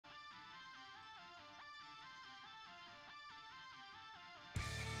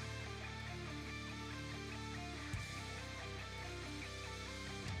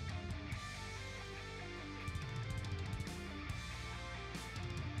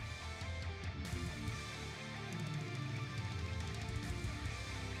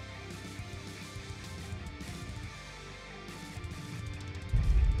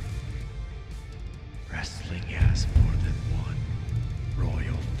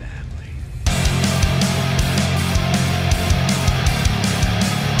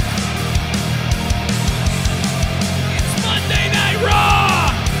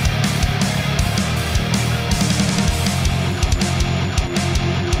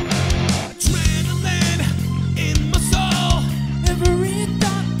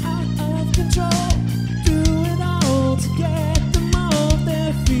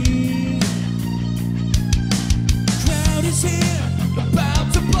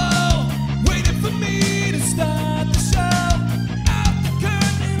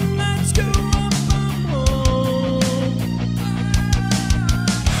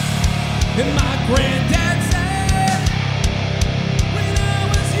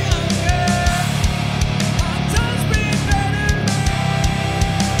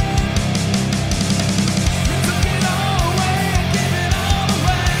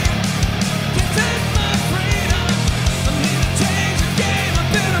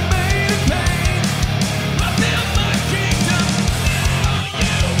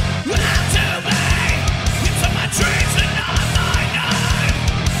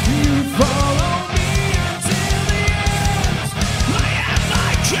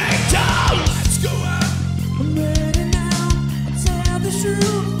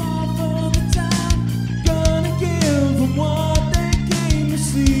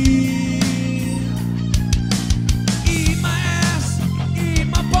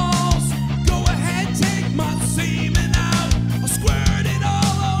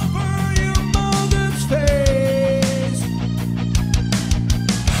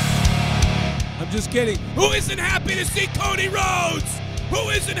kidding. Who isn't happy to see Cody Rhodes? Who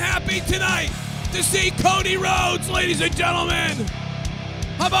isn't happy tonight to see Cody Rhodes, ladies and gentlemen?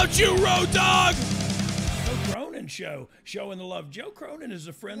 How about you, Road Dogg? Joe Cronin show, showing the love. Joe Cronin is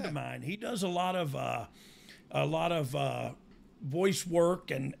a friend of mine. He does a lot of voice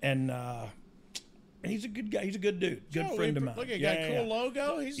work and he's a good guy. He's a good dude. Good friend of mine. Look, he got a cool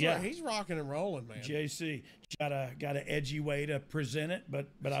logo. He's rocking and rolling, man. JC got an edgy way to present it, but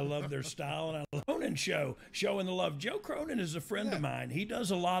I love their style, and I love Cronin show, showing the love. Joe Cronin is a friend of mine. He does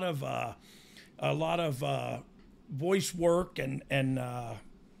a lot of voice work and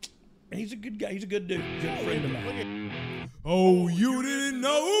he's a good guy. He's a good dude. Good friend of mine. Oh, you didn't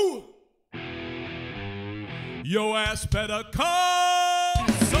know? Your ass better call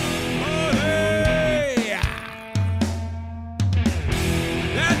somebody.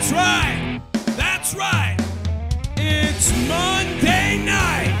 That's right. That's right. It's Monday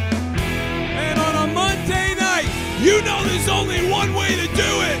night. And on a Monday night, you know there's only one way to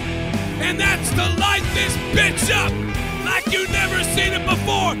do it. And that's to light this bitch up like you've never seen it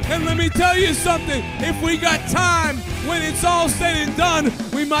before. And let me tell you something. If we got time, when it's all said and done,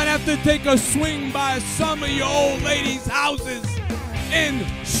 we might have to take a swing by some of your old ladies' houses and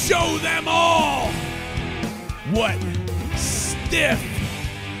show them all what stiff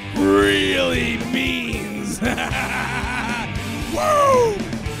really means. Woo!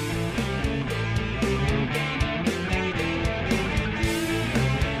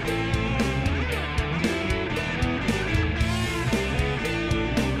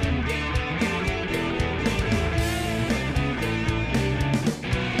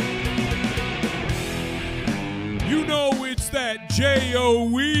 You know it's that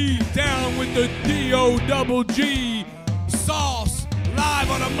J-O-E down with the D-O-double-G sauce live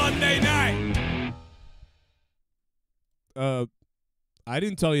on a Monday night. I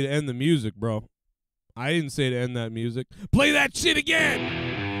didn't tell you to end the music, bro. I didn't say to end that music. Play that shit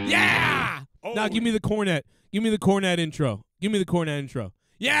again. Yeah. Oh. Now give me the cornet. Give me the cornet intro. Give me the cornet intro.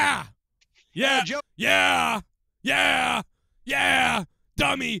 Yeah. Yeah. Yeah. Yeah. Yeah.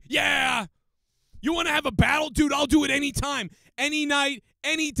 Dummy. Yeah. You want to have a battle? Dude, I'll do it anytime. Any night,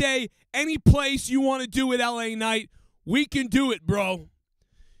 any day, any place you want to do it, LA Knight. We can do it, bro.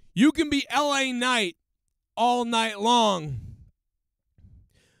 You can be LA Knight all night long.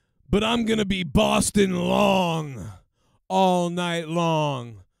 But I'm going to be Boston Long all night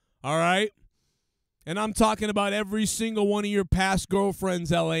long. All right? And I'm talking about every single one of your past girlfriends,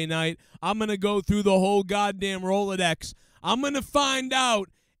 LA Knight. I'm going to go through the whole goddamn Rolodex. I'm going to find out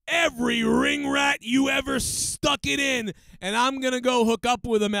every ring rat you ever stuck it in, and I'm going to go hook up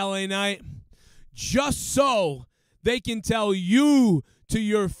with them, LA Knight, just so they can tell you to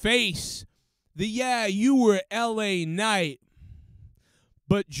your face that, yeah, you were LA Knight,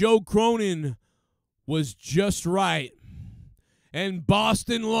 but Joe Cronin was just right, and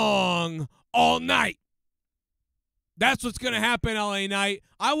Boston Long all night. That's what's going to happen, LA Knight.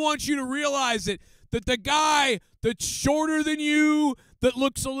 I want you to realize it, that the guy that's shorter than you, that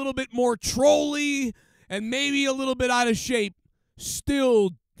looks a little bit more trolly and maybe a little bit out of shape, still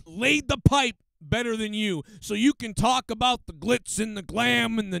laid the pipe better than you. So you can talk about the glitz and the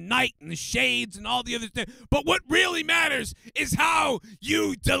glam and the night and the shades and all the other things. But what really matters is how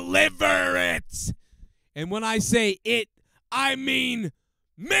you deliver it. And when I say it, I mean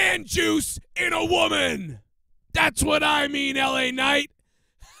man juice in a woman. That's what I mean, LA Knight.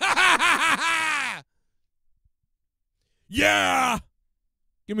 Yeah.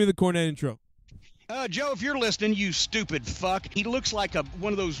 Give me the cornet intro. Joe, if you're listening, you stupid fuck. He looks like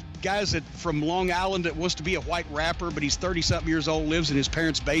one of those guys that from Long Island that wants to be a white rapper, but he's 30-something years old, lives in his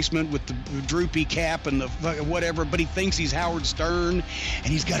parents' basement with the droopy cap and the whatever, but he thinks he's Howard Stern, and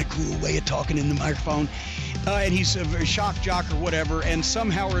he's got a cool way of talking in the microphone, and he's a shock jock or whatever, and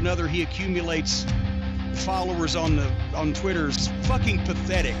somehow or another he accumulates followers on Twitter. Is fucking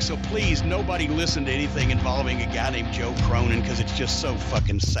pathetic. So please, nobody listen to anything involving a guy named Joe Cronin, because it's just so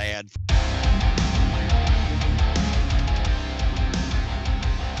fucking sad.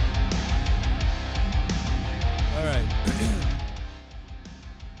 All right.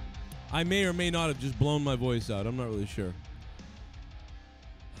 I may or may not have just blown my voice out. I'm not really sure.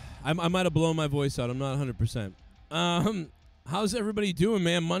 I might have blown my voice out. I'm not 100%. How's everybody doing,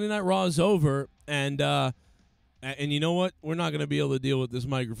 man? Monday Night Raw is over, and you know what? We're not going to be able to deal with this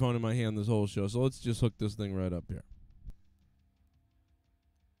microphone in my hand this whole show, so let's just hook this thing right up here.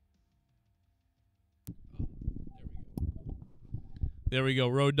 There we go.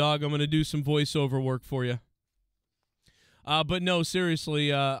 Road Dogg, I'm going to do some voiceover work for you. But no,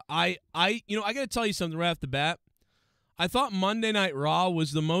 seriously, I got to tell you something right off the bat. I thought Monday Night Raw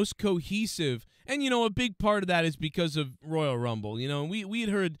was the most cohesive And, a big part of that is because of Royal Rumble. We had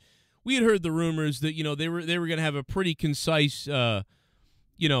heard the rumors that, they were going to have a pretty concise, way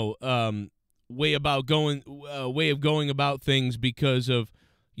of going about things because of,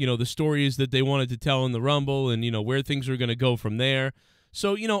 the stories that they wanted to tell in the Rumble and, where things were going to go from there.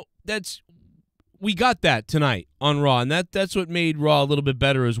 So, we got that tonight on Raw, and that's what made Raw a little bit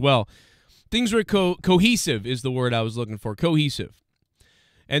better as well. Things were cohesive is the word I was looking for, cohesive.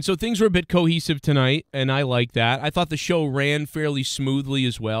 And so things were a bit cohesive tonight, and I like that. I thought the show ran fairly smoothly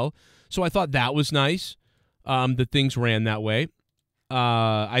as well, so I thought that was nice that things ran that way.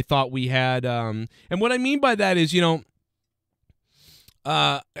 I thought we had, and what I mean by that is,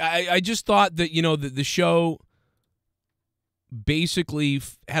 I just thought that, the show basically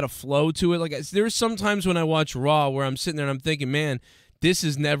had a flow to it. Like, there's sometimes when I watch Raw where I'm sitting there and I'm thinking, man, this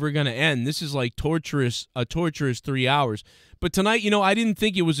is never going to end. This is like a torturous 3 hours. But tonight, I didn't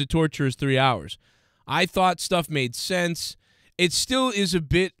think it was a torturous 3 hours. I thought stuff made sense. It still is a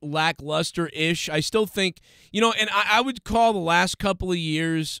bit lackluster-ish. I still think, and I would call the last couple of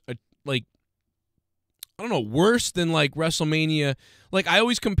years, worse than like WrestleMania. Like, I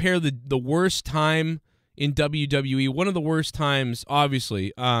always compare the worst time in WWE, one of the worst times,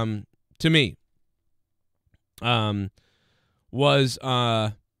 obviously, to me, was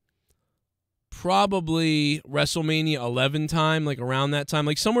probably WrestleMania 11 time, like around that time,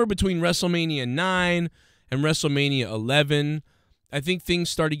 like somewhere between WrestleMania 9 and WrestleMania 11. I think things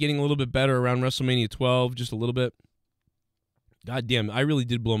started getting a little bit better around WrestleMania 12, just a little bit. God damn, I really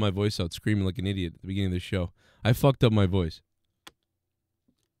did blow my voice out screaming like an idiot at the beginning of this show. I fucked up my voice.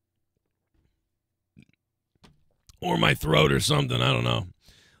 Or my throat or something, I don't know.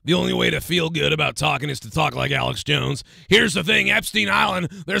 The only way to feel good about talking is to talk like Alex Jones. Here's the thing, Epstein Island,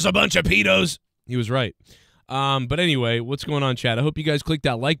 there's a bunch of pedos. He was right. But anyway, what's going on, chat? I hope you guys clicked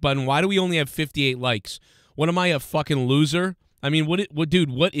that like button. Why do we only have 58 likes? What am I, a fucking loser? I mean, dude,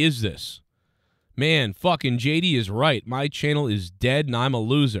 what is this? Man, fucking JD is right. My channel is dead and I'm a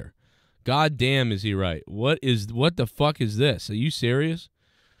loser. God damn, is he right? What the fuck is this? Are you serious?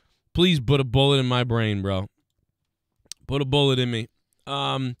 Please put a bullet in my brain, bro. Put a bullet in me.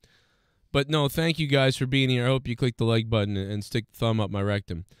 But no, thank you guys for being here. I hope you click the like button and stick the thumb up my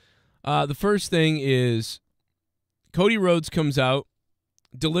rectum. The first thing is Cody Rhodes comes out,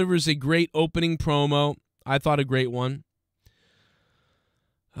 delivers a great opening promo. I thought a great one.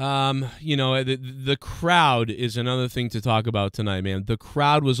 The crowd is another thing to talk about tonight, man. The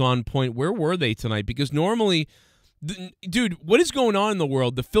crowd was on point. Where were they tonight? Because normally, dude, what is going on in the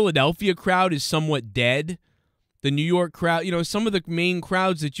world? The Philadelphia crowd is somewhat dead. The New York crowd, some of the main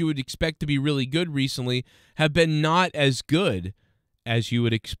crowds that you would expect to be really good recently have been not as good as you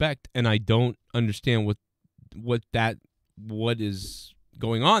would expect, and I don't understand what is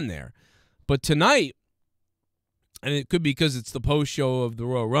going on there. But tonight, and it could be because it's the post show of the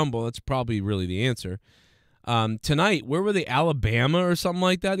Royal Rumble, that's probably really the answer. Tonight, where were they? Alabama or something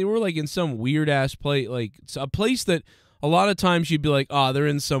like that? They were like in some weird ass place, like a place that a lot of times you'd be like, oh, they're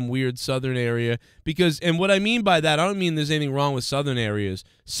in some weird southern area. And what I mean by that, I don't mean there's anything wrong with southern areas.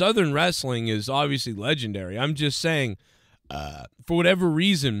 Southern wrestling is obviously legendary. I'm just saying, for whatever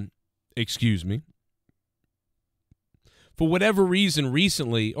reason, for whatever reason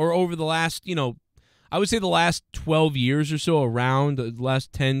recently, or over the last, I would say the last 12 years or so, around the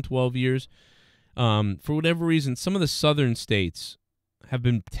last 10, 12 years, for whatever reason, some of the southern states have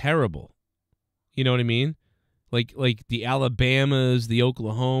been terrible. You know what I mean? Like the Alabamas, the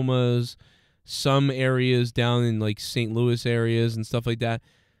Oklahomas, some areas down in like St. Louis areas and stuff like that,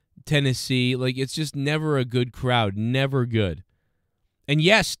 Tennessee, like it's just never a good crowd, never good. And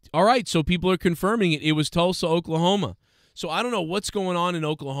yes, all right, so people are confirming it. It was Tulsa, Oklahoma. So I don't know what's going on in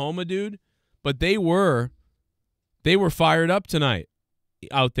Oklahoma, dude, but they were fired up tonight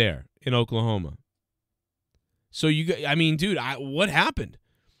out there in Oklahoma. So dude, what happened?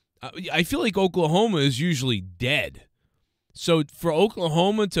 I feel like Oklahoma is usually dead. So for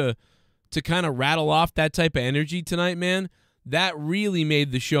Oklahoma to kind of rattle off that type of energy tonight, man, that really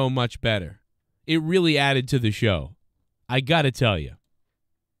made the show much better. It really added to the show. I got to tell you.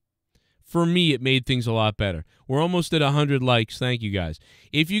 For me, it made things a lot better. We're almost at 100 likes. Thank you, guys.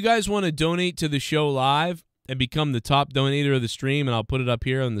 If you guys want to donate to the show live and become the top donator of the stream, and I'll put it up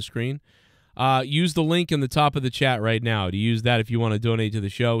here on the screen, use the link in the top of the chat right now to use that if you want to donate to the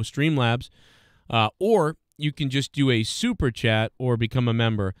show, Streamlabs, or you can just do a super chat or become a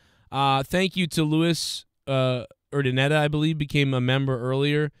member. Thank you to Luis Urdaneta, I believe, became a member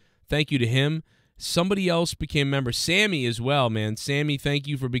earlier. Thank you to him. Somebody else became a member. Sammy as well, man. Sammy, thank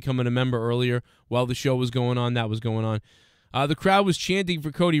you for becoming a member earlier while the show was going on. That was going on. The crowd was chanting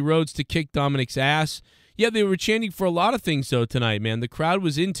for Cody Rhodes to kick Dominic's ass. Yeah, they were chanting for a lot of things, though, tonight, man. The crowd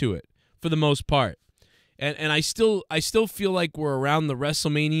was into it for the most part. And I still feel like we're around the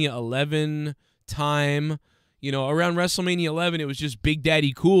WrestleMania 11 time. You know, around WrestleMania 11, it was just Big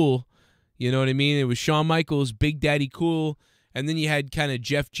Daddy Cool. You know what I mean? It was Shawn Michaels, Big Daddy Cool. And then you had kind of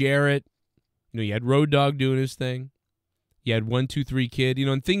Jeff Jarrett. You know, you had Road Dogg doing his thing. You had 1, 2, 3 Kid, you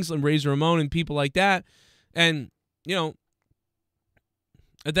know, and things like Razor Ramon and people like that. And, you know,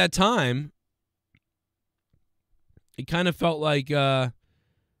 at that time, it kind of felt like, you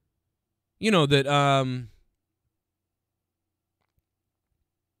know, that,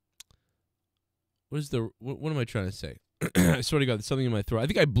 what am I trying to say? I swear to God, there's something in my throat. I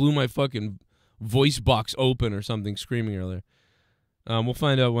think I blew my fucking voice box open or something screaming earlier. We'll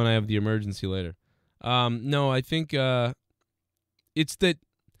find out when I have the emergency later. No, I think, it's that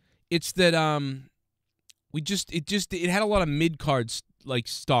it had a lot of mid-card like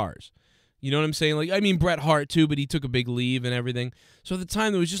stars. You know what I'm saying? Like, I mean, Bret Hart too, but he took a big leave and everything. So at the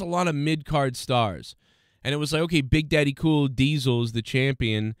time, there was just a lot of mid-card stars. And it was like, okay, Big Daddy Cool, Diesel's the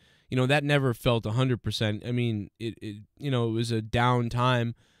champion. You know, that never felt 100%. I mean, it was a down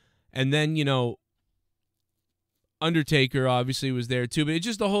time. And then, you know, Undertaker obviously was there too, but it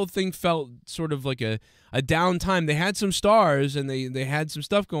just, the whole thing felt sort of like a down time. They had some stars and they had some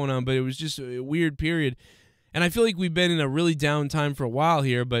stuff going on, but it was just a weird period. And I feel like we've been in a really down time for a while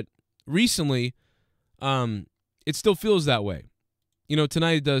here, but recently, it still feels that way. You know,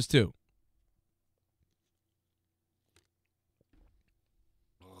 tonight it does too.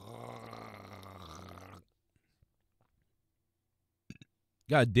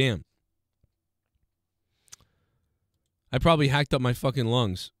 God damn. I probably hacked up my fucking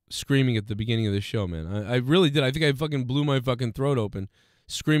lungs screaming at the beginning of the show, man. I really did. I think I fucking blew my fucking throat open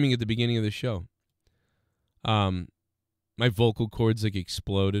screaming at the beginning of the show. My vocal cords like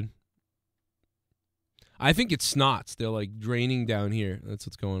exploded. I think it's snots. They're like draining down here. That's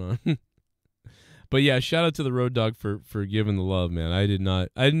what's going on. But yeah, shout out to the Road Dogg for giving the love, man.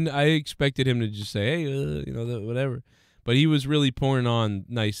 I expected him to just say, hey, you know, whatever. But he was really pouring on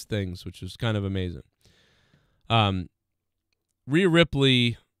nice things, which was kind of amazing. Rhea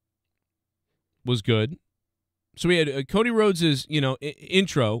Ripley was good. So we had Cody Rhodes'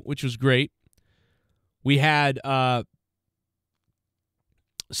 intro, which was great. We had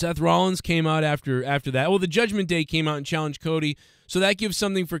Seth Rollins came out after that. Well, the Judgment Day came out and challenged Cody, so that gives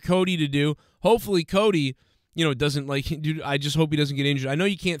something for Cody to do. Hopefully Cody, doesn't dude, I just hope he doesn't get injured. I know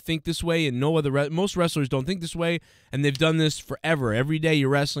you can't think this way, and most wrestlers don't think this way, and they've done this forever. Every day you're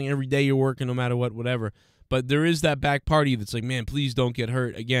wrestling, every day you're working, no matter what, whatever. But there is that back party that's like, man, please don't get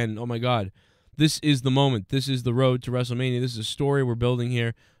hurt again. Oh my God, this is the moment. This is the road to WrestleMania. This is a story we're building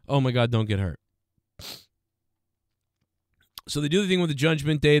here. Oh my God, don't get hurt. So they do the thing with the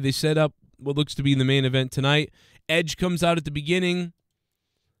Judgment Day. They set up what looks to be the main event tonight. Edge comes out at the beginning.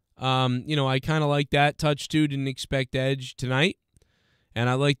 I kind of like that touch too. Didn't expect Edge tonight. And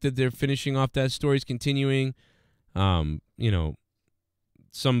I like that they're finishing off that story's continuing.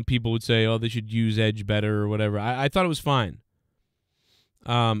 Some people would say, oh, they should use Edge better or whatever. I thought it was fine.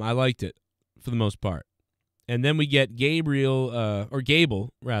 I liked it for the most part. And then we get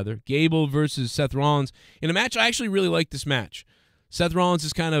Gable versus Seth Rollins in a match. I actually really like this match. Seth Rollins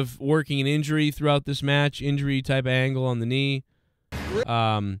is kind of working an injury throughout this match, injury type of angle on the knee.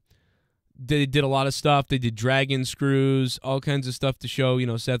 They did a lot of stuff. They did dragon screws, all kinds of stuff to show,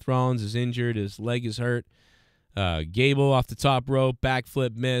 Seth Rollins is injured, his leg is hurt. Gable off the top rope,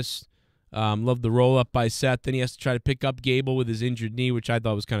 backflip missed. Loved the roll up by Seth. Then he has to try to pick up Gable with his injured knee, which I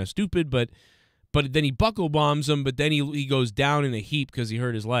thought was kind of stupid, but then he buckle bombs him, but then he goes down in a heap because he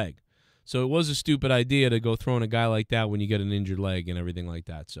hurt his leg. So it was a stupid idea to go throwing a guy like that when you get an injured leg and everything like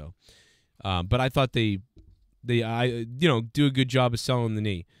that. So, but I thought they do a good job of selling the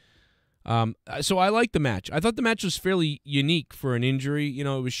knee. So I liked the match. I thought the match was fairly unique for an injury. It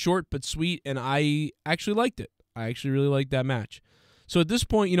was short but sweet, and I actually liked it. I actually really liked that match. So at this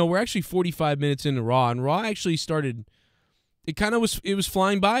point, we're actually 45 minutes into Raw, and Raw actually started. It was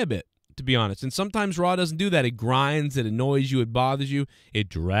flying by a bit, to be honest. And sometimes Raw doesn't do that. It grinds, it annoys you, it bothers you, it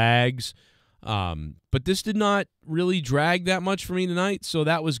drags. But this did not really drag that much for me tonight, so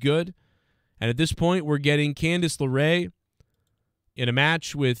that was good. And at this point, we're getting Candice LeRae in a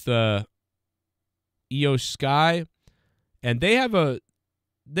match with Io Sky, and they have a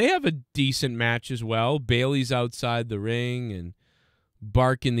decent match as well. Bayley's outside the ring and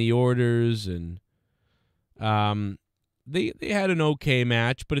barking the orders, and they had an okay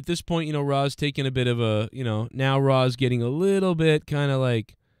match. But at this point, Raw's taking a bit of a, now Raw's getting a little bit kind of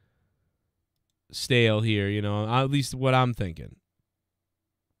like stale here, you know, at least what I'm thinking.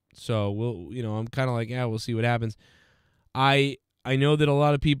 So I'm kind of like, yeah, we'll see what happens. I know that a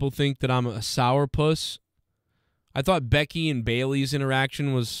lot of people think that I'm a sourpuss. I thought Becky and Bayley's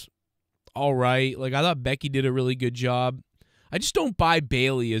interaction was all right. Like, I thought Becky did a really good job. I just don't buy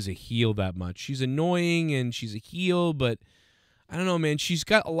Bayley as a heel that much. She's annoying and she's a heel, but I don't know, man. She's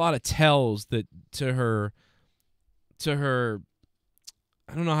got a lot of tells that to her,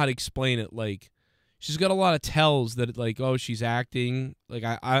 I don't know how to explain it. Like, she's got a lot of tells that, like, oh, she's acting. Like,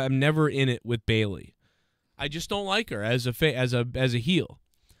 I'm never in it with Bayley. I just don't like her as a heel.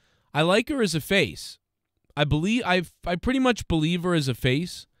 I like her as a face. I pretty much believe her as a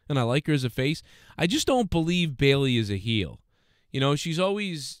face, and I like her as a face. I just don't believe Bayley is a heel. You know, she's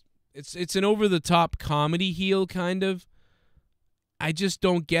always it's an over-the-top comedy heel kind of. I just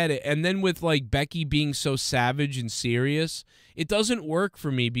don't get it. And then with, like, Becky being so savage and serious, it doesn't work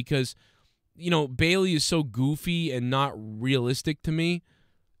for me because, you know, Bayley is so goofy and not realistic to me.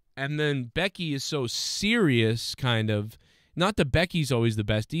 And then Becky is so serious, kind of. Not that Becky's always the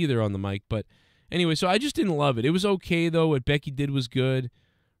best either on the mic, but anyway, so I just didn't love it. It was okay, though. What Becky did was good.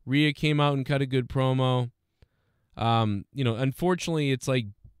 Rhea came out and cut a good promo. You know, unfortunately, it's like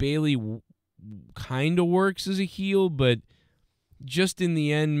Bayley kind of works as a heel, but just in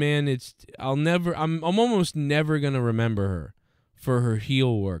the end, man, I'm almost never going to remember her for her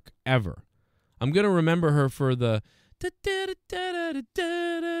heel work, ever. I'm going to remember her for the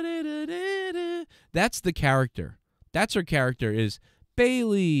that's the character. That's her character is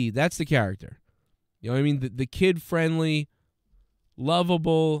Bayley. That's the character. You know what I mean? The kid-friendly,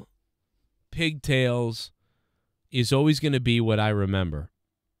 lovable pigtails is always going to be what I remember.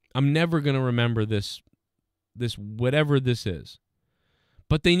 I'm never going to remember this whatever this is.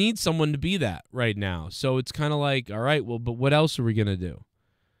 But they need someone to be that right now. So it's kind of like, all right, well, but what else are we going to do?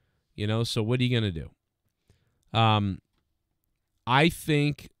 You know, so what are you going to do? I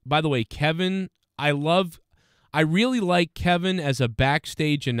think, by the way, Kevin, I really like Kevin as a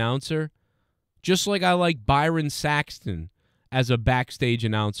backstage announcer, just like I like Byron Saxton as a backstage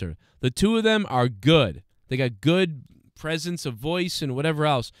announcer. The two of them are good. They got good presence of voice and whatever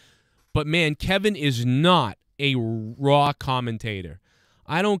else. But, man, Kevin is not a Raw commentator.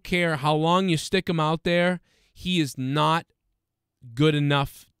 I don't care how long you stick him out there. He is not good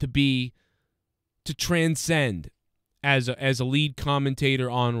enough to transcend as a lead commentator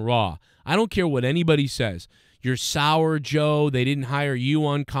on Raw. I don't care what anybody says. You're sour, Joe. They didn't hire you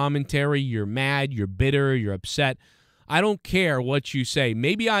on commentary. You're mad. You're bitter. You're upset. I don't care what you say.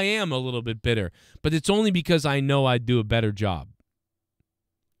 Maybe I am a little bit bitter, but it's only because I know I'd do a better job.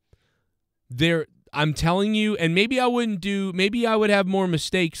 I'm telling you, and maybe I would have more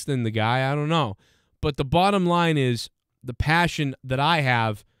mistakes than the guy. I don't know. But the bottom line is the passion that I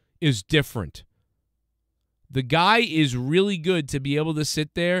have is different. The guy is really good to be able to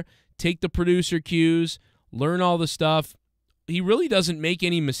sit there, take the producer cues, learn all the stuff. He really doesn't make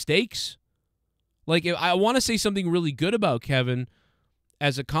any mistakes. Like, I want to say something really good about Kevin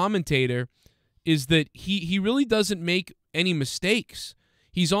as a commentator is that he really doesn't make any mistakes.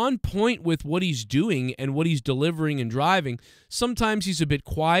 He's on point with what he's doing and what he's delivering and driving. Sometimes he's a bit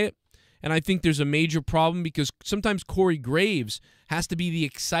quiet, and I think there's a major problem because sometimes Corey Graves has to be the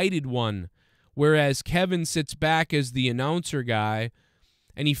excited one, whereas Kevin sits back as the announcer guy,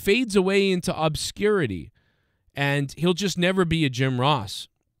 and he fades away into obscurity, and he'll just never be a Jim Ross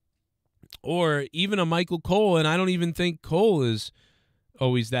or even a Michael Cole, and I don't even think Cole is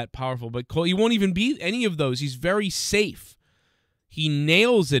always that powerful, but Cole, he won't even be any of those. He's very safe. He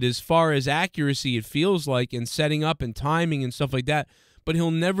nails it as far as accuracy, it feels like, and setting up and timing and stuff like that, but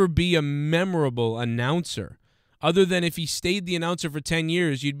he'll never be a memorable announcer. Other than if he stayed the announcer for 10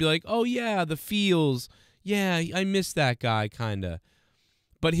 years, you'd be like, oh, yeah, the feels. Yeah, I miss that guy, kind of.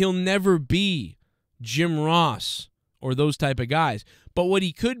 But he'll never be Jim Ross or those type of guys. But what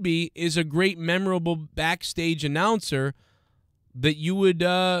he could be is a great, memorable backstage announcer that you would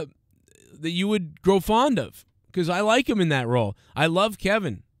grow fond of, because I like him in that role. I love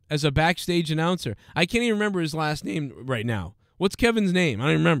Kevin as a backstage announcer. I can't even remember his last name right now. What's Kevin's name? I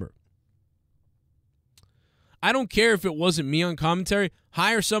don't even remember. I don't care if it wasn't me on commentary.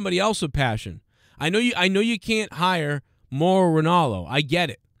 Hire somebody else with passion. I know you can't hire Mauro Ranallo. I get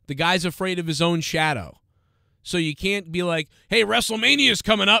it. The guy's afraid of his own shadow. So you can't be like, hey, WrestleMania's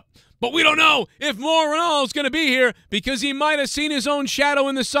coming up, but we don't know if Mauro Ranallo's going to be here because he might have seen his own shadow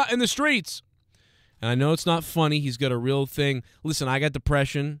in the streets. And I know it's not funny. He's got a real thing. Listen, I got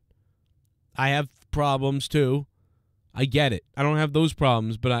depression. I have problems too. I get it. I don't have those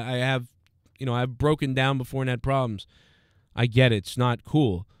problems, but I have, I've broken down before and had problems. I get it. It's not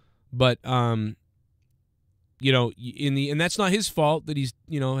cool. But and that's not his fault that he's,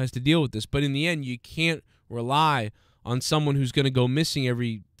 has to deal with this. But in the end, you can't rely on someone who's going to go missing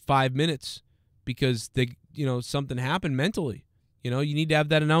every 5 minutes because something happened mentally. You need to have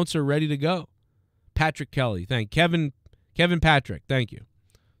that announcer ready to go. Patrick Kelly, Kevin Patrick, thank you.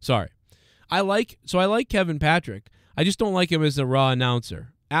 Sorry. I like Kevin Patrick. I just don't like him as a Raw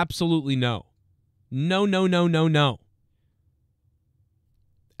announcer. Absolutely no. No.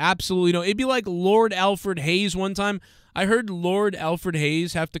 Absolutely no. It'd be like Lord Alfred Hayes one time. I heard Lord Alfred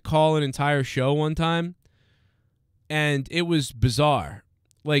Hayes have to call an entire show one time, and it was bizarre.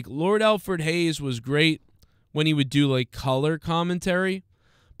 Like, Lord Alfred Hayes was great when he would do, like, color commentary,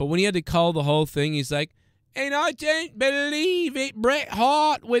 but when he had to call the whole thing, he's like, and I don't believe it, Bret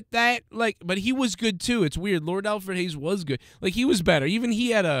Hart with that. Like, but he was good, too. It's weird. Lord Alfred Hayes was good. Like, he was better. Even he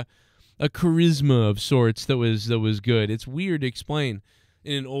had a charisma of sorts that was good. It's weird to explain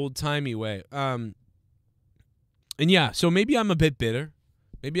in an old-timey way. And yeah, so maybe I'm a bit bitter.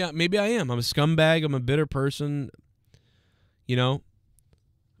 Maybe I am. I'm a scumbag. I'm a bitter person.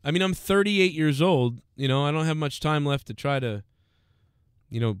 I mean, I'm 38 years old. I don't have much time left to try to,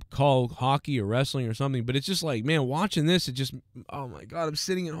 call hockey or wrestling or something. But it's just like, man, watching this, it just, oh my God, I'm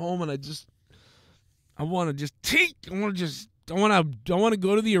sitting at home and I want to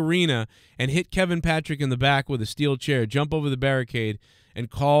go to the arena and hit Kevin Patrick in the back with a steel chair, jump over the barricade, and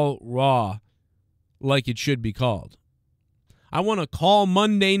call Raw like it should be called. I want to call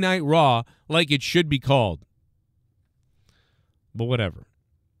Monday Night Raw like it should be called. But whatever.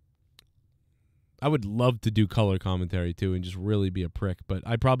 I would love to do color commentary too and just really be a prick, but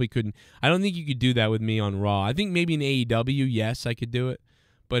I probably couldn't. I don't think you could do that with me on Raw. I think maybe in AEW, yes, I could do it.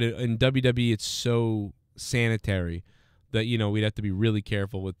 But in WWE, it's so sanitary that, we'd have to be really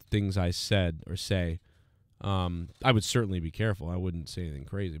careful with things I said or say. I would certainly be careful. I wouldn't say anything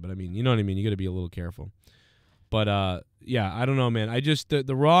crazy, but I mean, you know what I mean? You got to be a little careful. But yeah, I don't know, man. I just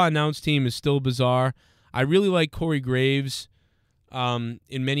the Raw announce team is still bizarre. I really like Corey Graves. In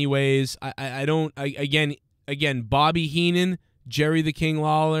many ways, again, Bobby Heenan, Jerry the King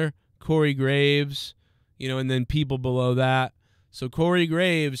Lawler, Corey Graves, and then people below that. So Corey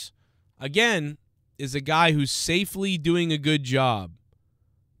Graves, again, is a guy who's safely doing a good job.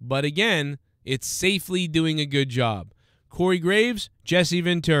 But again, it's safely doing a good job. Corey Graves, Jesse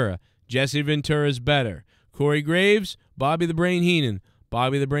Ventura. Jesse Ventura's better. Corey Graves, Bobby the Brain Heenan.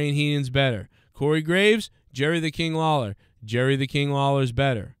 Bobby the Brain Heenan's better. Corey Graves, Jerry the King Lawler. Jerry the King Lawler's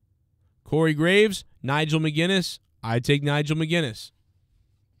better. Corey Graves, Nigel McGuinness. I'd take Nigel McGuinness.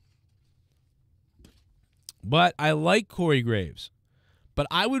 But I like Corey Graves. But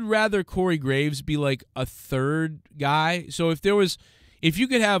I would rather Corey Graves be like a third guy. So if you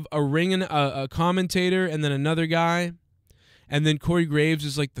could have a commentator and then another guy, and then Corey Graves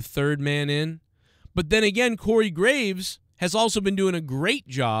is like the third man in. But then again, Corey Graves has also been doing a great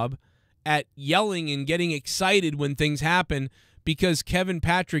job at yelling and getting excited when things happen because Kevin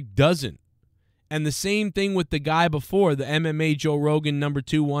Patrick doesn't. And the same thing with the guy before, the MMA Joe Rogan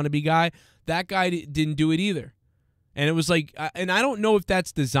 #2 wannabe guy. That guy didn't do it either. And it was like, and I don't know if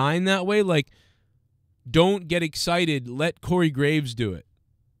that's designed that way. Like, don't get excited. Let Corey Graves do it.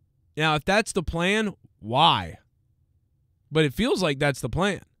 Now, if that's the plan, why? But it feels like that's the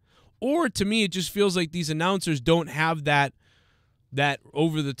plan. Or to me, it just feels like these announcers don't have that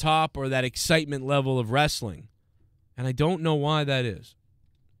over the top or that excitement level of wrestling. And I don't know why that is.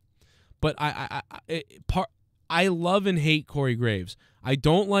 But I love and hate Corey Graves. I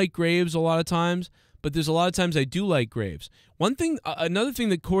don't like Graves a lot of times, but there's a lot of times I do like Graves. Another thing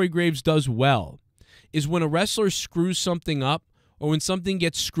that Corey Graves does well is when a wrestler screws something up or when something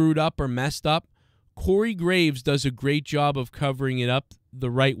gets screwed up or messed up, Corey Graves does a great job of covering it up the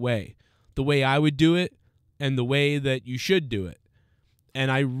right way, the way I would do it and the way that you should do it. And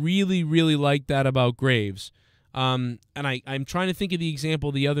I really, really like that about Graves. And I'm trying to think of the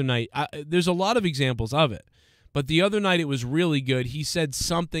example the other night. There's a lot of examples of it. But the other night it was really good. He said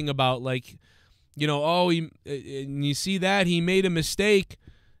something about like, and you see that? He made a mistake.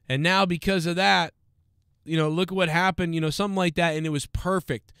 And now because of that, look at what happened, something like that. And it was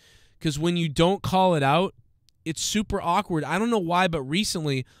perfect. Because when you don't call it out, it's super awkward. I don't know why, but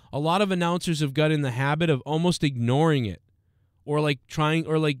recently a lot of announcers have got in the habit of almost ignoring it. Or like trying,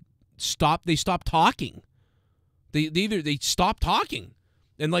 or like they stop talking. They stop talking.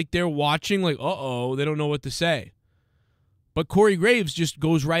 And like they're watching like, uh-oh, they don't know what to say. But Corey Graves just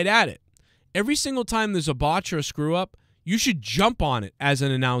goes right at it. Every single time there's a botch or a screw up, you should jump on it as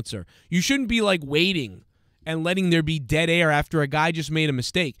an announcer. You shouldn't be like waiting and letting there be dead air after a guy just made a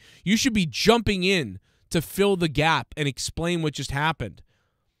mistake. You should be jumping in to fill the gap and explain what just happened.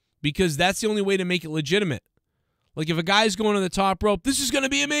 Because that's the only way to make it legitimate. Like if a guy's going to the top rope, this is going to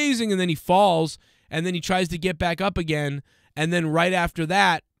be amazing, and then he falls, and then he tries to get back up again, and then right after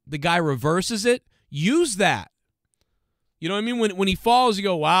that, the guy reverses it. Use that. You know what I mean? When he falls, you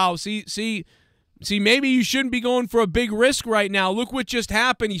go, wow, see, maybe you shouldn't be going for a big risk right now. Look what just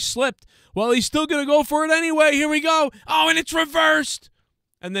happened. He slipped. Well, he's still going to go for it anyway. Here we go. Oh, and it's reversed.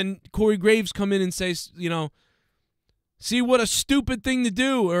 And then Corey Graves come in and says, you know, see what a stupid thing to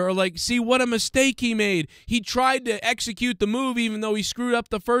do, or like, see what a mistake he made. He tried to execute the move even though he screwed up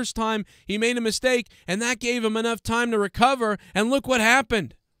the first time. He made a mistake, and that gave him enough time to recover, and look what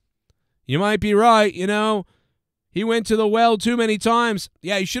happened. You might be right, you know. He went to the well too many times.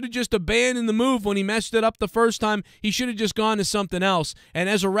 Yeah, he should have just abandoned the move when he messed it up the first time. He should have just gone to something else. And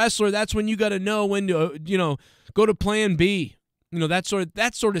as a wrestler, that's when you got to know when to, you know, go to plan B. You know, that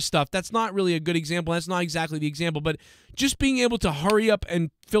sort of stuff. That's not really a good example. That's not exactly the example, but just being able to hurry up and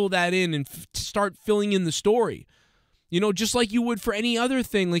fill that in and start filling in the story. You know, just like you would for any other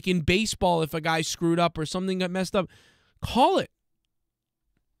thing, like in baseball, if a guy screwed up or something got messed up, call it.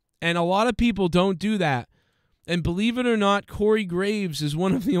 And a lot of people don't do that. And believe it or not, Corey Graves is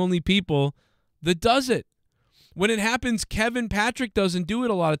one of the only people that does it. When it happens, Kevin Patrick doesn't do it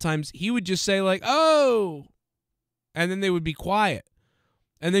a lot of times. He would just say like, oh, and then they would be quiet.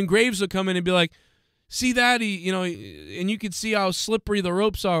 And then Graves would come in and be like, see that? He, you know, and you could see how slippery the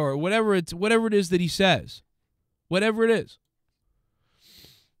ropes are, or whatever it is that he says. Whatever it is.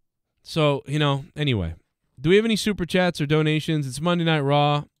 So, you know, anyway. Do we have any super chats or donations? It's Monday Night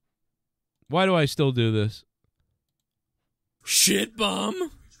Raw. Why do I still do this? Shit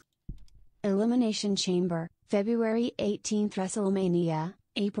bum. Elimination Chamber, February 18th WrestleMania,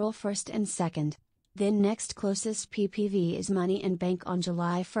 April 1st and 2nd. Then next closest PPV is Money in Bank on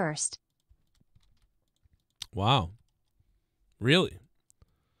July 1st. Wow. Really?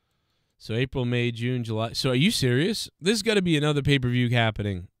 So April, May, June, July. So are you serious? This has got to be another pay-per-view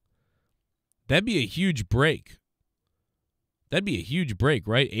happening. That'd be a huge break. That'd be a huge break,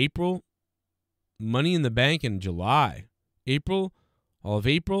 right? April, Money in the Bank in July. April, all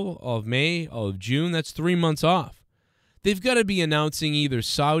of May, all of June. That's 3 months off. They've got to be announcing either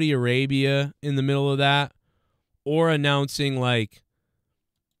Saudi Arabia in the middle of that, or announcing like,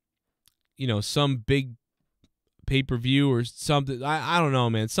 you know, some big pay-per-view or something. I don't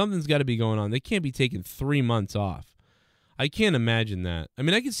know, man. Something's got to be going on. They can't be taking 3 months off. I can't imagine that. I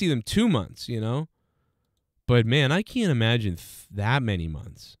mean, I could see them 2 months, you know, but man, I can't imagine that many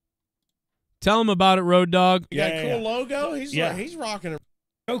months. Tell him about it, Road Dogg. Yeah, cool logo. He's rocking it.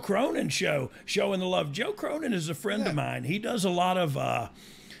 Joe Cronin show, showing the love. Joe Cronin is a friend of mine. He does a lot of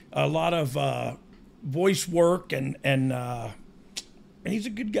voice work, and he's a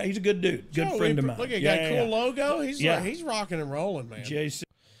good guy. He's a good dude. Good friend of mine. Look at cool logo. He's rocking and rolling, man.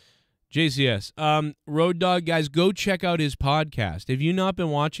 JCS. Road Dogg, guys, go check out his podcast. Have you not been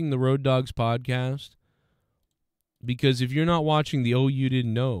watching the Road Dogg's podcast? Because if you're not watching the you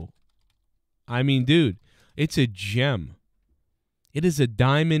didn't know. I mean, dude, it's a gem. It is a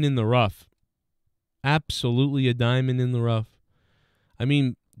diamond in the rough. Absolutely a diamond in the rough. I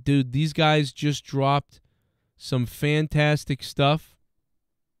mean, dude, these guys just dropped some fantastic stuff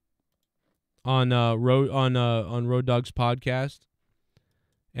on Road Dogg's podcast,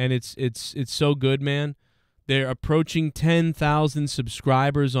 and it's so good, man. They're approaching 10,000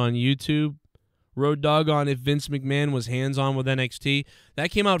 subscribers on YouTube. Road Dogg on If Vince McMahon Was Hands-On with NXT. That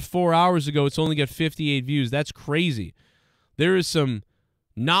came out 4 hours ago. It's only got 58 views. That's crazy. There is some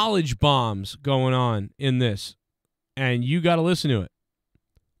knowledge bombs going on in this, and you got to listen to it.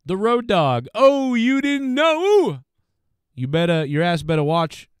 The Road Dogg. Oh, you didn't know? Your ass better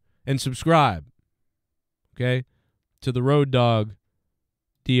watch and subscribe. Okay? To the Road Dogg,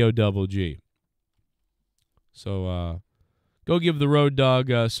 DOGG. So go give the Road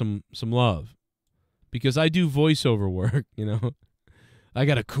Dogg some love. Because I do voiceover work, you know. I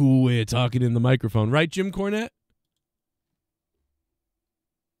got a cool way of talking in the microphone. Right, Jim Cornette?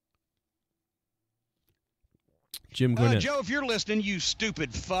 Jim Cornette. Joe, if you're listening, you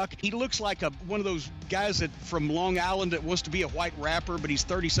stupid fuck. He looks like one of those guys that from Long Island that wants to be a white rapper, but he's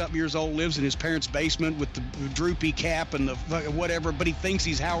 30-something years old, lives in his parents' basement with the droopy cap and the whatever, but he thinks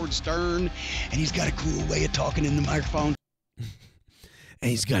he's Howard Stern, and he's got a cool way of talking in the microphone. And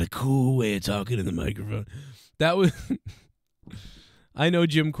he's got a cool way of talking in the microphone. That was... I know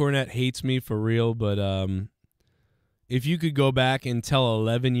Jim Cornette hates me for real, but if you could go back and tell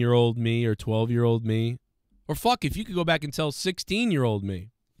 11-year-old me or 12-year-old me, or fuck, if you could go back and tell 16-year-old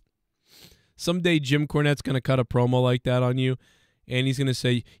me, someday Jim Cornette's going to cut a promo like that on you, and he's going to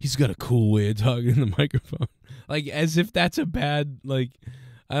say, he's got a cool way of talking in the microphone. Like, as if that's a bad, like...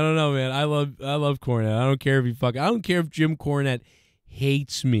 I don't know, man. I love Cornette. I don't care if I don't care if Jim Cornette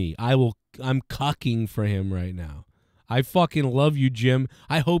hates me. I'm cucking for him right now. I fucking love you, Jim.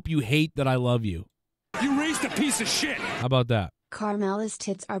 I hope you hate that I love you. You raised a piece of shit. How about that? Carmela's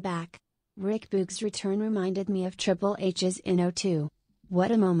tits are back. Rick Boog's return reminded me of Triple H's in 02.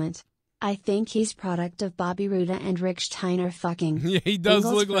 What a moment. I think he's product of Bobby Roode and Rick Steiner fucking. Yeah, he does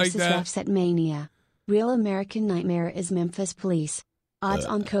Bengals look like versus that. Refs at Mania. Real American Nightmare is Memphis Police. Odds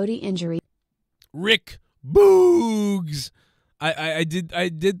on Cody injury. Rick Boogs. I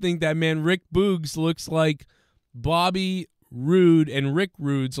did think that, man. Rick Boogs looks like Bobby Roode and Rick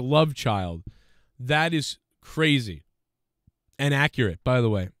Rude's love child. That is crazy. And accurate, by the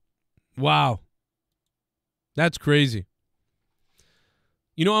way. Wow. That's crazy.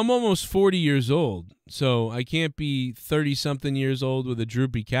 You know, I'm almost 40 years old, so I can't be 30-something years old with a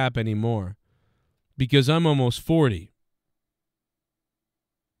droopy cap anymore because I'm almost 40.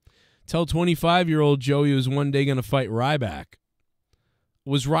 Tell 25-year-old Joe he was one day going to fight Ryback.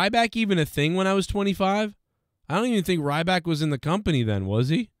 Was Ryback even a thing when I was 25? I don't even think Ryback was in the company then, was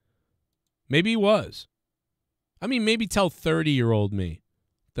he? Maybe he was. I mean, maybe tell 30-year-old me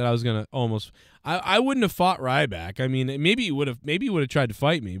that I was going to almost... I wouldn't have fought Ryback. I mean, maybe he would have tried to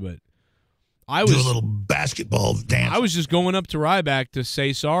fight me, but I was... Do a little basketball dance. I was just going up to Ryback to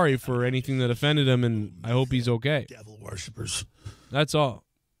say sorry for anything that offended him, and I hope he's okay. Devil worshippers. That's all.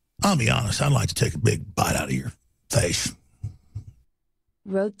 I'll be honest, I'd like to take a big bite out of your face.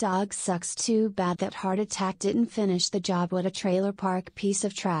 Road Dogg sucks. Too bad that heart attack didn't finish the job. What a trailer park piece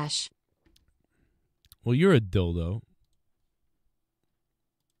of trash. Well, you're a dildo.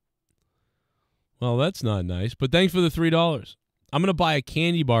 Well, that's not nice, but thanks for the $3. I'm going to buy a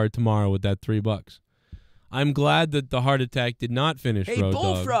candy bar tomorrow with that $3. I'm glad that the heart attack did not finish, Hey, Road Dogg.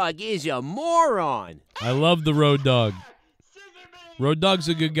 Bullfrog is a moron. I love the Road Dogg. Road Dogg's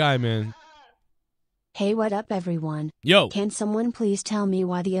a good guy, man. Hey, what up, everyone? Yo. Can someone please tell me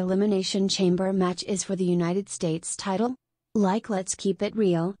why the Elimination Chamber match is for the United States title? Like, let's keep it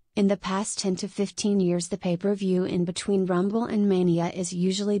real. In the past 10 to 15 years, the pay-per-view in between Rumble and Mania is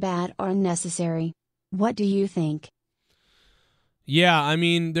usually bad or unnecessary. What do you think? Yeah, I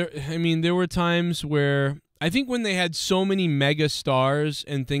mean, there were times where I think when they had so many mega stars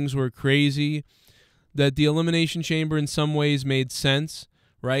and things were crazy, that the Elimination Chamber in some ways made sense,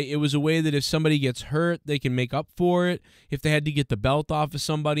 right? It was a way that if somebody gets hurt, they can make up for it. If they had to get the belt off of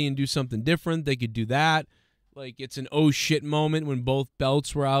somebody and do something different, they could do that. Like, it's an oh shit moment when both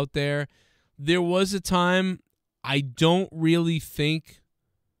belts were out there. There was a time, I don't really think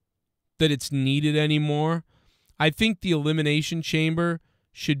that it's needed anymore. I think the Elimination Chamber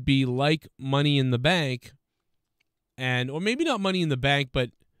should be like Money in the Bank, or maybe not Money in the Bank,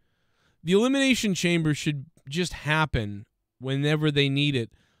 but the Elimination Chamber should just happen whenever they need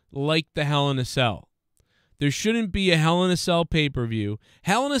it, like the Hell in a Cell. There shouldn't be a Hell in a Cell pay-per-view.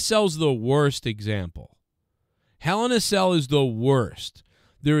 Hell in a Cell's the worst example. Hell in a Cell is the worst.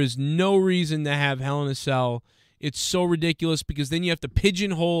 There is no reason to have Hell in a Cell. It's so ridiculous because then you have to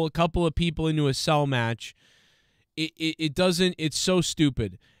pigeonhole a couple of people into a cell match. It doesn't, it's so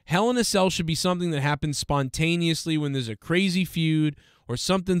stupid. Hell in a Cell should be something that happens spontaneously when there's a crazy feud or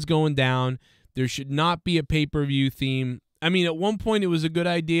something's going down. There should not be a pay-per-view theme. I mean, at one point it was a good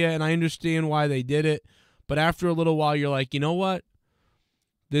idea, and I understand why they did it. But after a little while, you're like, you know what?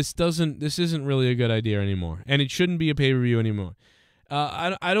 This isn't really a good idea anymore, and it shouldn't be a pay-per-view anymore.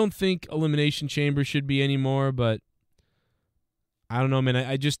 I don't think Elimination Chamber should be anymore, but I don't know, man.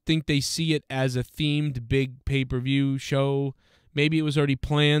 I just think they see it as a themed big pay-per-view show. Maybe it was already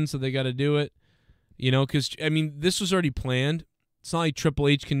planned, so they got to do it. You know, because, I mean, this was already planned. It's not like Triple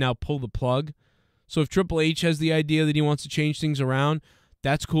H can now pull the plug. So if Triple H has the idea that he wants to change things around,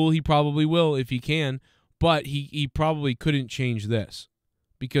 that's cool. He probably will if he can, but he probably couldn't change this,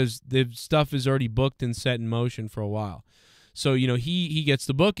 because the stuff is already booked and set in motion for a while. So, you know, he gets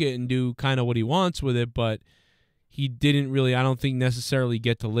to book it and do kind of what he wants with it, but he didn't really, I don't think, necessarily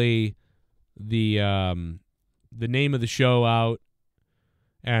get to lay the name of the show out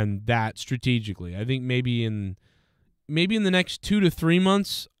and that strategically. I think maybe in the next 2 to 3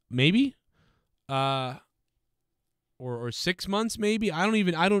 months, maybe, or 6 months, maybe.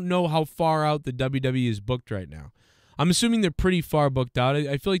 I don't know how far out the WWE is booked right now. I'm assuming they're pretty far booked out.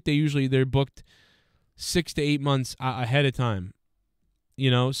 I feel like they're booked 6 to 8 months ahead of time. You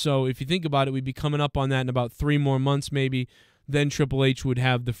know, so if you think about it, we'd be coming up on that in about 3 more months maybe. Then Triple H would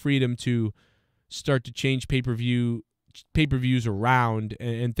have the freedom to start to change pay-per-views around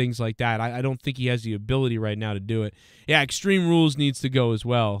and things like that. I don't think he has the ability right now to do it. Yeah, Extreme Rules needs to go as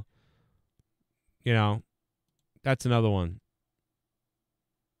well. You know, that's another one.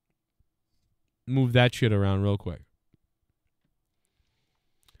 move that shit around real quick.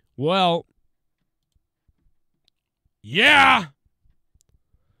 Well, yeah.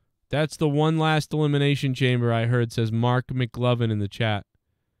 That's the one last elimination chamber I heard, says Mark McLovin in the chat.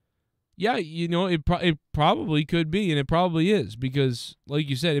 Yeah, you know, it probably could be, and it probably is, because, like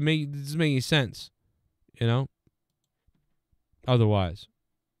you said, it doesn't make any sense, you know, otherwise.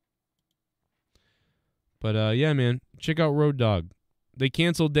 But, yeah, man, check out Road Dogg. They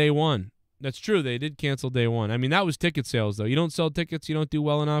canceled day one. That's true, they did cancel day one. I mean, that was ticket sales, though. You don't sell tickets, you don't do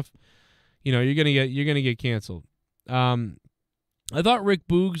well enough, you know, you're gonna get canceled. I thought Rick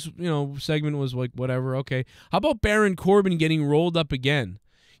Boog's, you know, segment was like, whatever, okay. How about Baron Corbin getting rolled up again?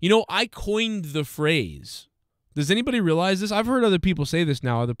 You know, I coined the phrase. Does anybody realize this? I've heard other people say this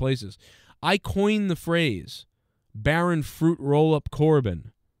now, other places. I coined the phrase, Baron Fruit Roll-Up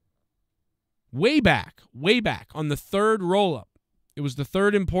Corbin. Way back on the third roll-up. It was the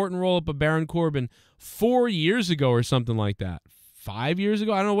third important roll-up of Baron Corbin 4 years ago or something like that. 5 years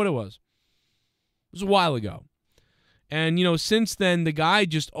ago? I don't know what it was. It was a while ago. And, you know, since then, the guy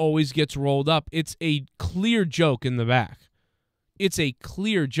just always gets rolled up. It's a clear joke in the back. It's a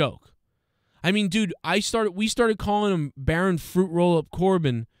clear joke. I mean, dude, we started calling him Baron Fruit Roll-Up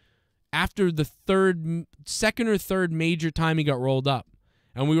Corbin after the second or third major time he got rolled up.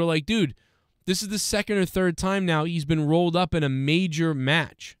 And we were like, dude, this is the second or third time now he's been rolled up in a major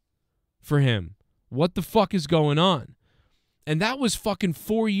match for him. What the fuck is going on? And that was fucking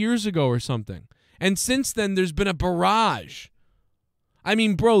 4 years ago or something. And since then, there's been a barrage. I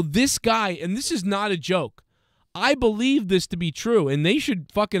mean, bro, this guy, and this is not a joke, I believe this to be true, and they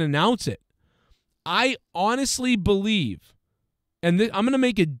should fucking announce it. I honestly believe, and I'm going to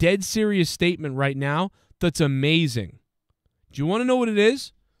make a dead serious statement right now that's amazing. Do you want to know what it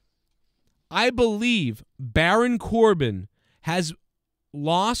is? I believe Baron Corbin has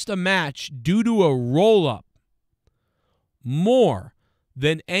lost a match due to a roll-up more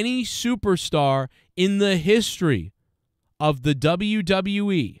than any superstar in the history of the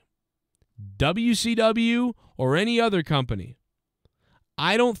WWE, WCW, or any other company.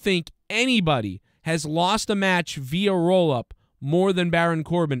 I don't think anybody has lost a match via roll-up more than Baron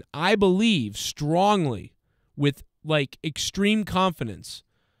Corbin. I believe strongly, with like extreme confidence,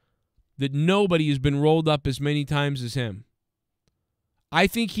 that nobody has been rolled up as many times as him. I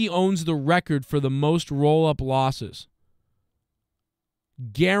think he owns the record for the most roll-up losses.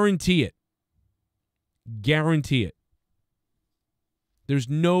 Guarantee it. Guarantee it. There's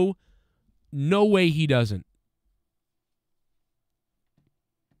no way he doesn't.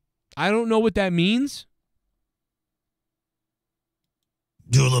 I don't know what that means.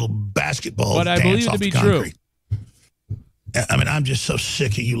 Do a little basketball but I dance believe it off to be the true. concrete. I mean, I'm just so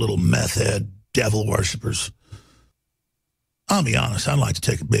sick of you little meth head devil worshippers. I'll be honest, I'd like to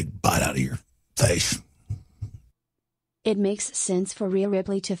take a big bite out of your face. It makes sense for Rhea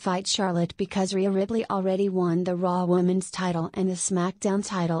Ripley to fight Charlotte because Rhea Ripley already won the Raw Women's title and the SmackDown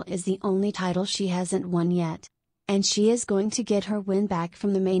title is the only title she hasn't won yet. And she is going to get her win back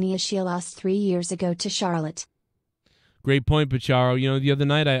from the Mania she lost 3 years ago to Charlotte. Great point, Pacharo. You know, the other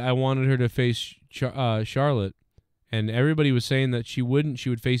night I wanted her to face Charlotte, and everybody was saying that she wouldn't. She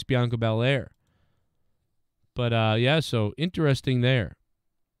would face Bianca Belair. But, yeah, so interesting there.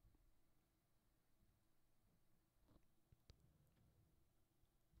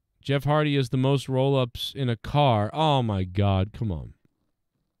 Jeff Hardy has the most roll-ups in a car. Oh, my God. Come on.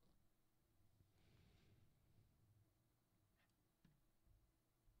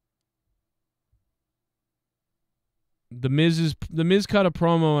 The Miz cut a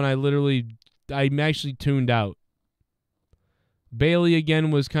promo, and I actually tuned out. Bayley again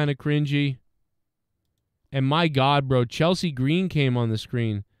was kind of cringy. And my God, bro, Chelsea Green came on the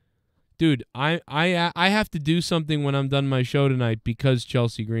screen. Dude, I have to do something when I'm done my show tonight because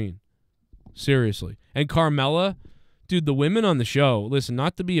Chelsea Green. Seriously. And Carmella, dude, the women on the show, listen,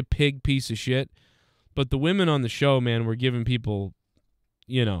 not to be a pig piece of shit, but the women on the show, man, were giving people,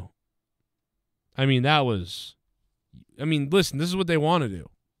 you know, I mean, listen, this is what they want to do.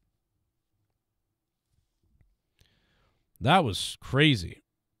 That was crazy.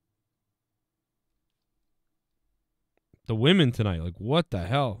 The women tonight, like, what the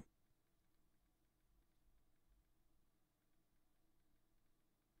hell?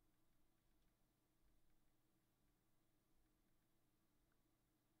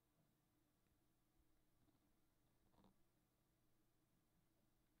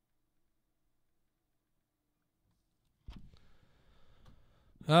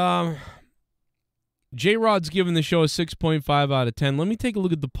 J-Rod's giving the show a 6.5 out of 10. Let me take a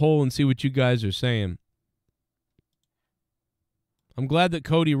look at the poll and see what you guys are saying. I'm glad that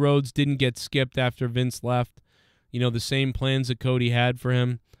Cody Rhodes didn't get skipped after Vince left. You know, the same plans that Cody had for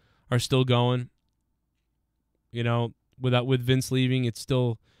him are still going. You know, with Vince leaving, it's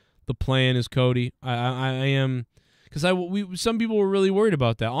still the plan is Cody. I am, because some people were really worried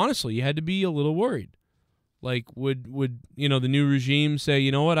about that. Honestly, you had to be a little worried. Like, would you know, the new regime say,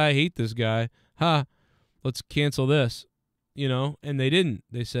 you know what, I hate this guy. Let's cancel this. You know, and they didn't.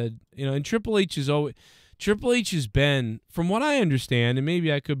 They said, you know, and Triple H has been, from what I understand, and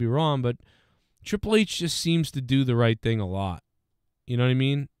maybe I could be wrong, but Triple H just seems to do the right thing a lot. You know what I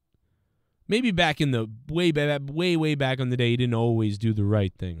mean? Maybe back in the way back in the day, he didn't always do the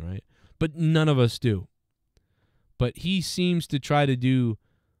right thing, right? But none of us do. But he seems to try to do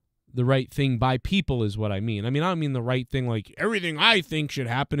the right thing by people is what I mean. I mean, I don't mean the right thing like everything I think should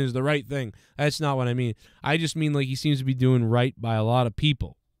happen is the right thing. That's not what I mean. I just mean like he seems to be doing right by a lot of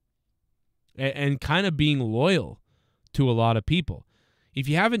people and kind of being loyal to a lot of people. If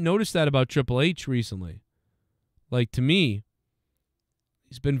you haven't noticed that about Triple H recently, like to me,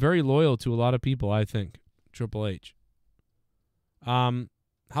 he's been very loyal to a lot of people, I think, Triple H. How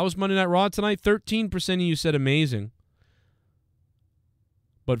was Monday Night Raw tonight? 13% of you said amazing.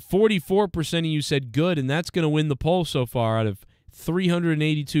 But 44% of you said good, and that's going to win the poll so far out of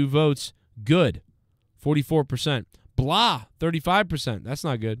 382 votes. Good, 44%. Blah, 35%. That's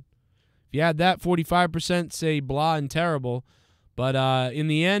not good. If you add that, 45% say blah and terrible. But in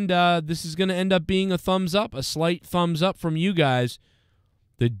the end, this is going to end up being a thumbs up, a slight thumbs up from you guys,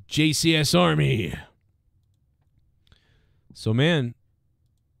 the JCS Army. So, man,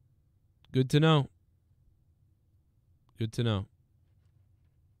 good to know. Good to know.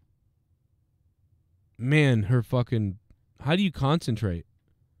 Man, her fucking, how do you concentrate?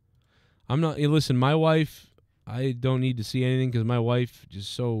 I'm not, listen, my wife, I don't need to see anything because my wife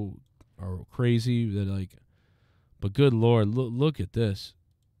just so crazy that like, but good Lord, look at this.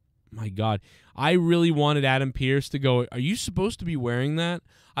 My God. I really wanted Adam Pearce to go, are you supposed to be wearing that?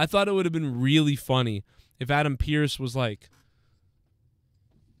 I thought it would have been really funny if Adam Pearce was like,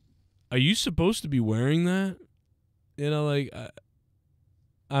 are you supposed to be wearing that? You know, like, I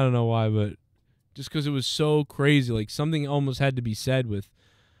don't know why, but just because it was so crazy. Like, something almost had to be said with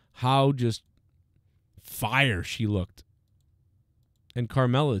how just fire she looked. And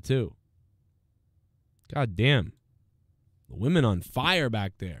Carmella, too. God damn. The women on fire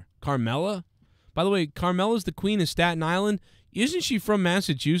back there. Carmella? By the way, Carmella's the queen of Staten Island. Isn't she from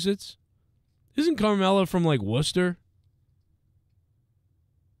Massachusetts? Isn't Carmella from, like, Worcester?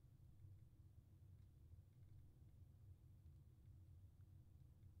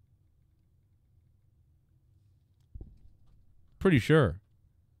 Pretty sure.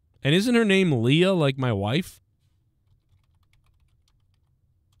 And isn't her name Leah, like my wife?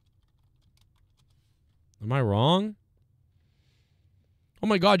 Am I wrong? Oh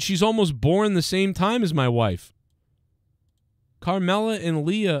my God, she's almost born the same time as my wife. Carmella and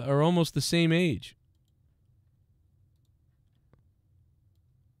Leah are almost the same age.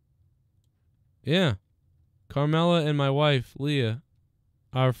 Yeah. Carmella and my wife, Leah,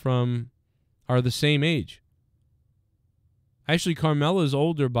 are the same age. Actually, Carmella's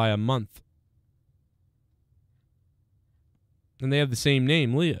older by a month. And they have the same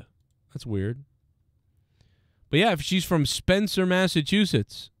name, Leah. That's weird. But yeah, if she's from Spencer,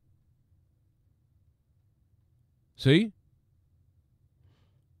 Massachusetts. See?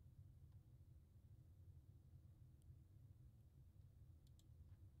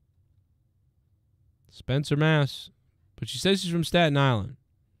 Spencer, Mass. But she says she's from Staten Island.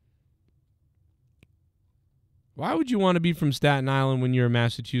 Why would you want to be from Staten Island when you're a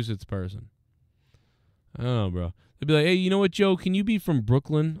Massachusetts person? I don't know, bro. They'd be like, hey, you know what, Joe? Can you be from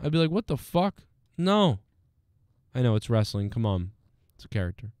Brooklyn? I'd be like, what the fuck? No. I know, it's wrestling. Come on. It's a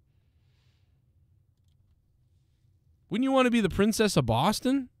character. Wouldn't you want to be the Princess of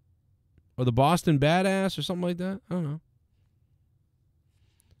Boston? Or the Boston Badass or something like that? I don't know.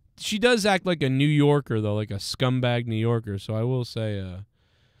 She does act like a New Yorker, though, like a scumbag New Yorker. So I will say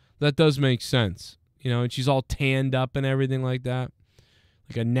that does make sense. You know, and she's all tanned up and everything like that.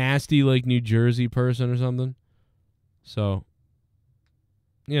 Like a nasty, like, New Jersey person or something. So,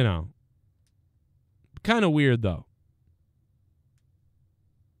 you know. Kind of weird, though.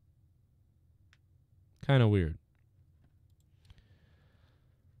 Kind of weird.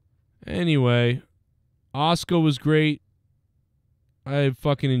 Anyway, Asuka was great. I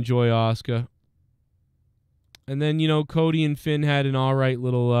fucking enjoy Asuka. And then, you know, Cody and Finn had an all-right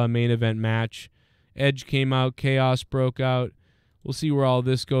little main event match. Edge came out. Chaos broke out. We'll see where all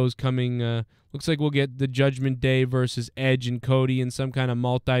this goes coming. Looks like we'll get the Judgment Day versus Edge and Cody in some kind of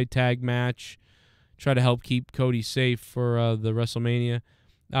multi-tag match. try to help keep Cody safe for the WrestleMania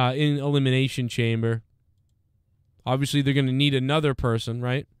in Elimination Chamber. Obviously, they're going to need another person,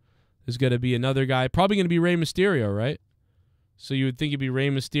 right? There's going to be another guy. Probably going to be Rey Mysterio, right? So you would think it'd be Rey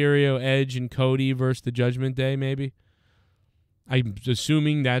Mysterio, Edge, and Cody versus the Judgment Day, maybe. I'm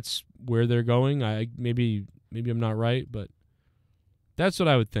assuming that's where they're going. Maybe I'm not right, but that's what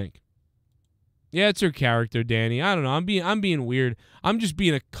I would think. Yeah, it's her character, Danny. I don't know. I'm being weird. I'm just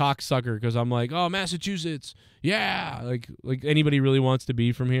being a cocksucker because I'm like, oh, Massachusetts, yeah. Like anybody really wants to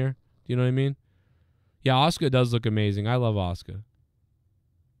be from here. Do you know what I mean? Yeah, Asuka does look amazing. I love Asuka.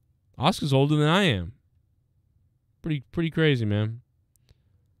 Asuka's older than I am. Pretty crazy, man.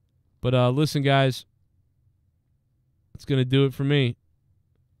 But listen, guys, that's gonna do it for me.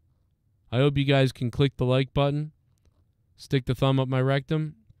 I hope you guys can click the like button, stick the thumb up my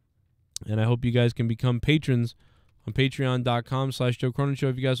rectum, and I hope you guys can become patrons on patreon.com/Joe Cronin Show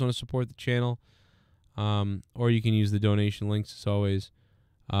if you guys want to support the channel. Or you can use the donation links as always.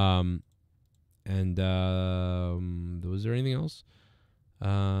 Was there anything else?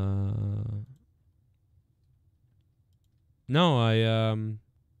 No,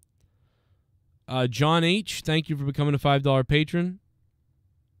 John H., thank you for becoming a $5 patron.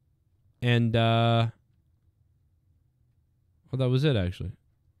 And, well, that was it, actually.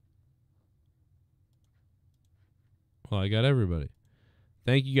 Well, I got everybody.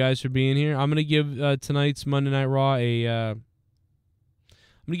 Thank you guys for being here. I'm going to give tonight's Monday Night Raw I'm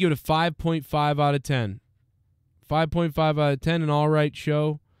going to give it a 5.5 out of 10. 5.5 out of 10, an all right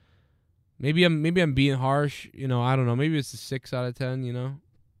show. Maybe I'm being harsh, I don't know. Maybe it's a 6 out of 10,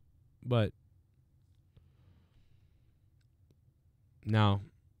 But no.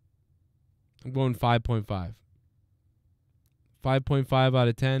 I'm going 5.5. 5.5 out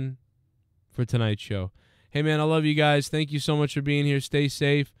of 10 for tonight's show. Hey man, I love you guys. Thank you so much for being here. Stay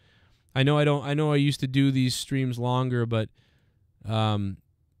safe. I know I used to do these streams longer, but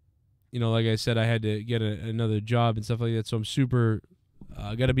like I said, I had to get another job and stuff like that, so I'm super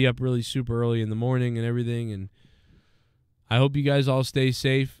got to be up really super early in the morning and everything, and I hope you guys all stay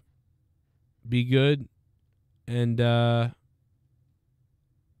safe. Be good. And I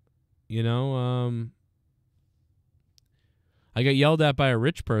got yelled at by a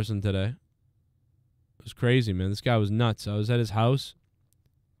rich person today. It was crazy, man. This guy was nuts. I was at his house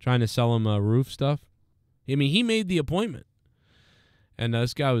trying to sell him roof stuff. I mean, he made the appointment. And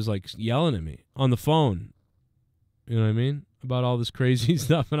this guy was, like, yelling at me on the phone. You know what I mean? About all this crazy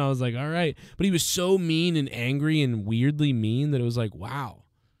stuff. And I was like, all right. But he was so mean and angry and weirdly mean that it was like, wow.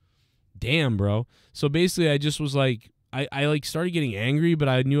 Damn, bro. So basically, I just was like, I started getting angry, but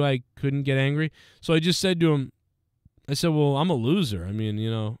I knew I couldn't get angry. So I just said to him, I said, well, I'm a loser. I mean,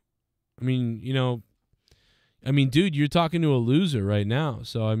 dude, you're talking to a loser right now.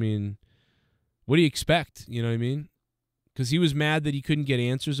 So, I mean, what do you expect? You know what I mean? Because he was mad that he couldn't get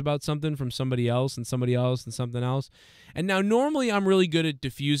answers about something from somebody else and somebody else and something else. And now normally I'm really good at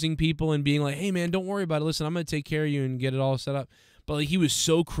diffusing people and being like, hey, man, don't worry about it. Listen, I'm going to take care of you and get it all set up. But like, he was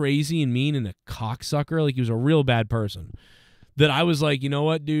so crazy and mean and a cocksucker. Like, he was a real bad person that I was like, you know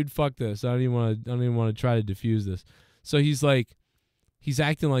what, dude, fuck this. I don't even want to try to diffuse this. So he's like, he's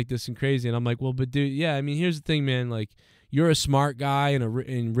acting like this and crazy. And I'm like, well, but dude, yeah, I mean, here's the thing, man. Like, you're a smart guy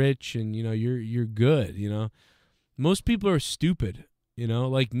and rich and, you're good, Most people are stupid,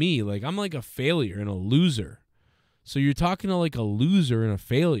 like me. Like, I'm like a failure and a loser. So you're talking to like a loser and a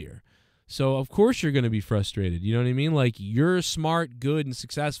failure. So of course you're going to be frustrated. You know what I mean? Like, you're smart, good, and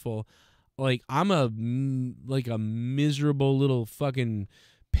successful. Like, I'm a miserable little fucking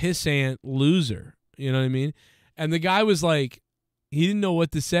pissant loser. You know what I mean? And the guy was like, he didn't know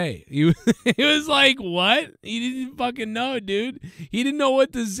what to say. He was like, what? He didn't fucking know, dude. He didn't know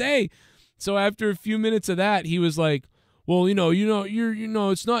what to say. So after a few minutes of that, he was like, well, it's not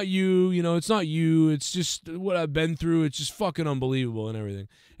you, it's not you. It's just what I've been through. It's just fucking unbelievable and everything.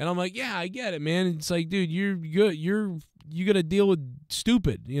 And I'm like, yeah, I get it, man. It's like, dude, you're good. You got to deal with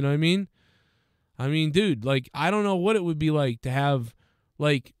stupid. You know what I mean? I mean, dude, like, I don't know what it would be like to have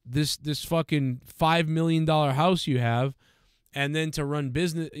like this fucking $5 million house you have, and then to run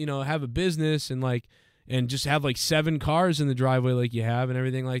business, have a business and just have like 7 cars in the driveway like you have and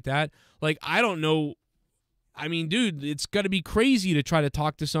everything like that. Like, I don't know. I mean, dude, it's got to be crazy to try to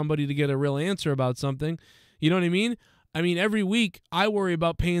talk to somebody to get a real answer about something. You know what I mean? I mean, every week I worry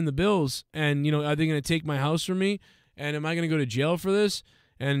about paying the bills and, are they going to take my house from me? And am I going to go to jail for this?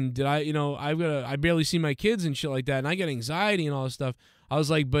 And did I barely see my kids and shit like that. And I get anxiety and all this stuff. I was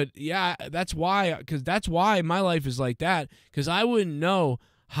like, but yeah, that's why my life is like that. Because I wouldn't know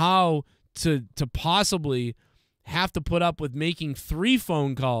how to possibly have to put up with making 3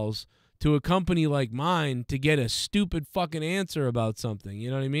 phone calls to a company like mine to get a stupid fucking answer about something.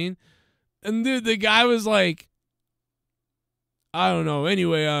 You know what I mean? And dude, the guy was like, I don't know.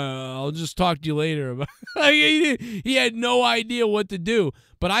 Anyway, I'll just talk to you later. Like, he had no idea what to do.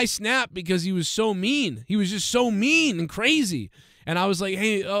 But I snapped because he was so mean. He was just so mean and crazy. And I was like,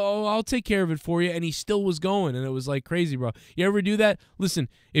 hey, I'll take care of it for you. And he still was going. And it was like crazy, bro. You ever do that? Listen,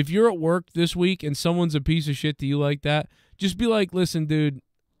 if you're at work this week and someone's a piece of shit to you like that, just be like, listen, dude,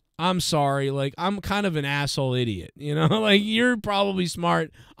 I'm sorry. Like, I'm kind of an asshole idiot. You know, like, you're probably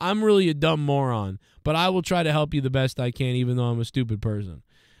smart. I'm really a dumb moron. But I will try to help you the best I can, even though I'm a stupid person.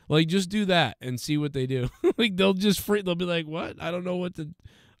 Like, just do that and see what they do. Like, they'll be like, what? I don't know what to,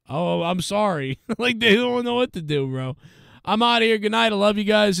 oh, I'm sorry. Like, they don't know what to do, bro. I'm out of here. Good night. I love you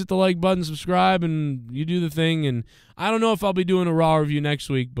guys. Hit the like button, subscribe, and you do the thing. And I don't know if I'll be doing a Raw review next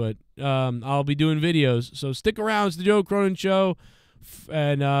week, but I'll be doing videos. So stick around. It's the Joe Cronin Show,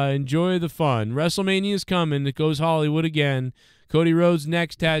 and enjoy the fun. WrestleMania is coming. It goes Hollywood again. Cody Rhodes'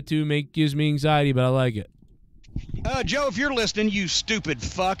 next tattoo gives me anxiety, but I like it. Joe, if you're listening, you stupid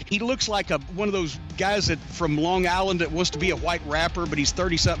fuck. He looks like one of those guys from Long Island that wants to be a white rapper, but he's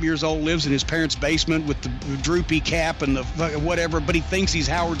 30-something years old, lives in his parents' basement with the droopy cap and the whatever, but he thinks he's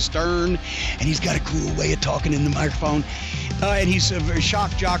Howard Stern, and he's got a cool way of talking in the microphone, and he's a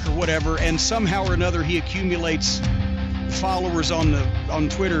shock jock or whatever, and somehow or another he accumulates followers on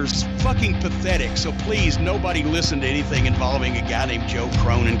Twitter. It's fucking pathetic. So please, nobody listen to anything involving a guy named Joe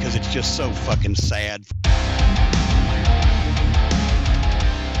Cronin, because it's just so fucking sad.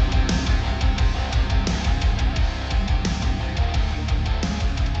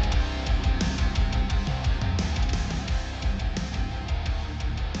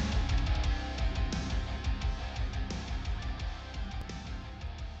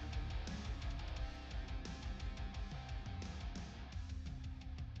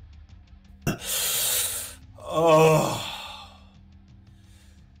 Oh,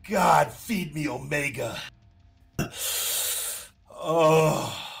 God, feed me Omega.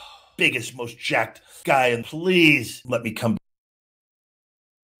 Oh, biggest, most jacked guy, and please let me come